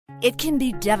It can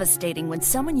be devastating when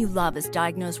someone you love is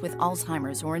diagnosed with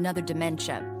Alzheimer's or another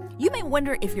dementia. You may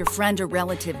wonder if your friend or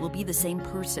relative will be the same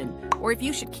person, or if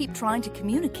you should keep trying to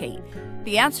communicate.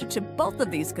 The answer to both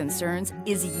of these concerns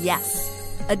is yes.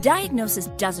 A diagnosis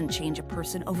doesn't change a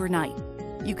person overnight.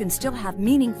 You can still have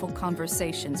meaningful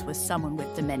conversations with someone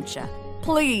with dementia.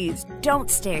 Please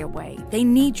don't stay away. They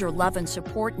need your love and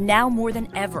support now more than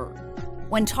ever.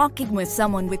 When talking with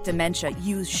someone with dementia,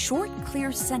 use short,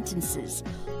 clear sentences.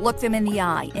 Look them in the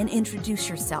eye and introduce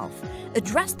yourself.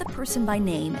 Address the person by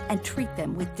name and treat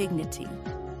them with dignity.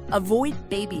 Avoid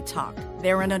baby talk.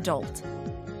 They're an adult.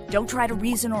 Don't try to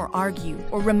reason or argue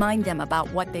or remind them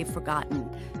about what they've forgotten.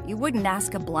 You wouldn't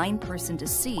ask a blind person to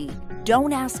see.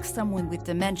 Don't ask someone with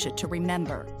dementia to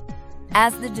remember.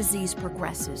 As the disease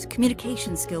progresses,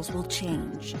 communication skills will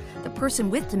change. The person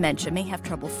with dementia may have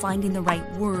trouble finding the right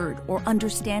word or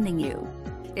understanding you.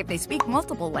 If they speak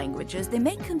multiple languages, they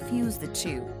may confuse the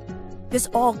two. This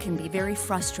all can be very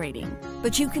frustrating,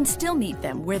 but you can still meet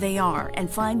them where they are and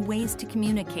find ways to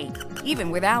communicate,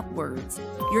 even without words.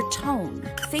 Your tone,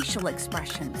 facial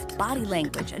expressions, body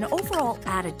language, and overall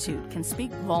attitude can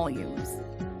speak volumes.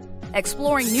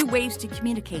 Exploring new ways to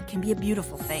communicate can be a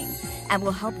beautiful thing and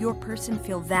will help your person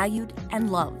feel valued and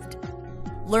loved.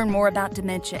 Learn more about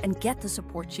dementia and get the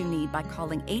support you need by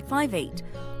calling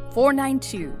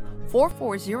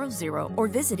 858-492-4400 or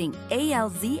visiting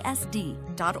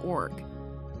alzsd.org.